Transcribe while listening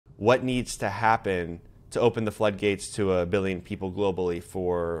what needs to happen to open the floodgates to 1 billion people globally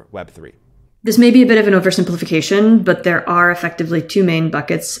for Web3? This may be a bit of an oversimplification, but there are effectively two main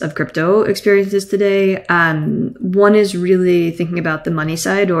buckets of crypto experiences today. One is really thinking about the money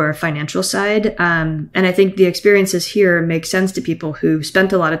side or financial side. And I think the experiences here make sense to people who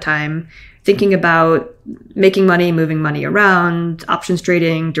spent a lot of time thinking about making money, moving money around, options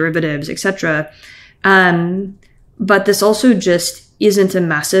trading, derivatives, etc. But this also just isn't a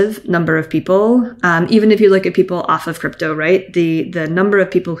massive number of people. Even if you look at people off of crypto, right? The number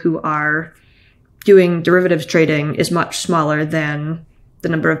of people who are doing derivatives trading is much smaller than the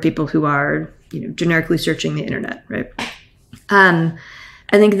number of people who are, generically searching the internet, right?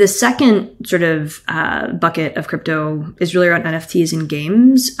 I think the second sort of bucket of crypto is really around NFTs and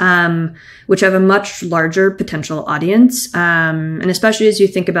games, which have a much larger potential audience. And especially as you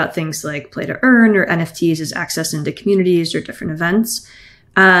think about things like play to earn or NFTs as access into communities or different events.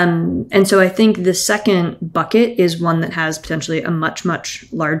 And so I think the second bucket is one that has potentially a much, much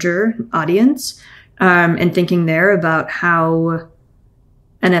larger audience, and thinking there about how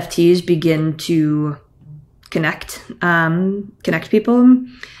NFTs begin to connect people.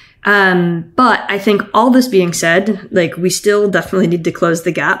 But I think all this being said, we still definitely need to close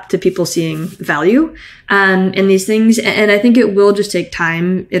the gap to people seeing value in these things. And I think it will just take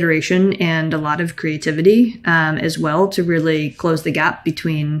time, iteration, and a lot of creativity as well to really close the gap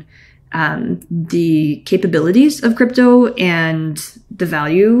between the capabilities of crypto and the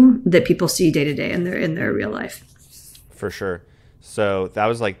value that people see day to day in their real life. For sure. So that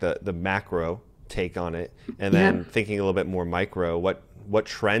was like the macro take on it. And then thinking a little bit more micro, what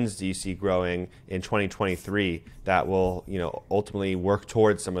trends do you see growing in 2023 that will, ultimately work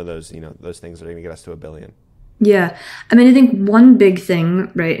towards some of those, those things that are going to get us to 1 billion? Yeah. I mean, I think one big thing,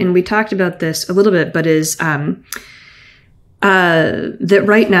 right, and we talked about this a little bit, but is that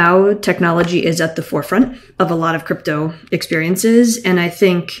right now technology is at the forefront of a lot of crypto experiences. And I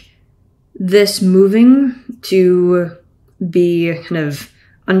think this moving to be kind of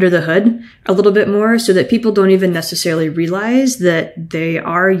under the hood a little bit more so that people don't even necessarily realize that they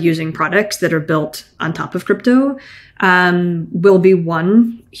are using products that are built on top of crypto will be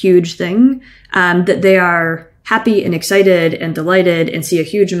one huge thing, that they are happy and excited and delighted and see a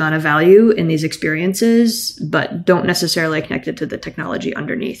huge amount of value in these experiences, but don't necessarily connect it to the technology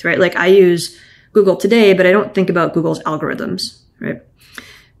underneath, right? I use Google today, but I don't think about Google's algorithms, right?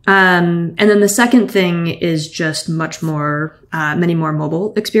 And then the second thing is just many more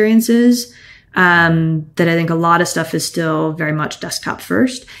mobile experiences, that I think a lot of stuff is still very much desktop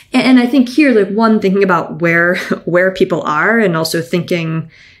first. And I think here, thinking about where people are, and also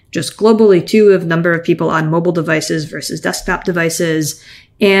thinking just globally too of number of people on mobile devices versus desktop devices.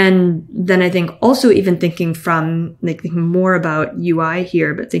 And then I think also even thinking more about UI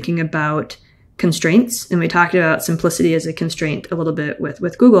here, but thinking about constraints. And we talked about simplicity as a constraint a little bit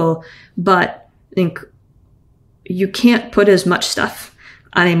with Google, but I think you can't put as much stuff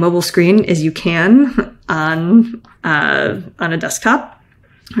on a mobile screen as you can on a desktop,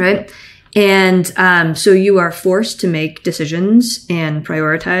 right? And so you are forced to make decisions and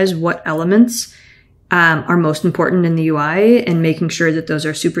prioritize what elements are most important in the UI, and making sure that those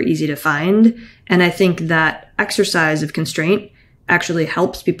are super easy to find. And I think that exercise of constraint actually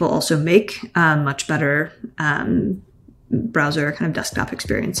helps people also make much better browser kind of desktop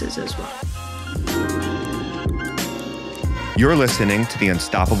experiences as well. You're listening to the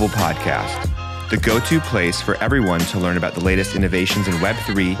Unstoppable Podcast, the go-to place for everyone to learn about the latest innovations in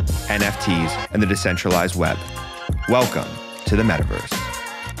Web3, NFTs, and the decentralized web. Welcome to the metaverse.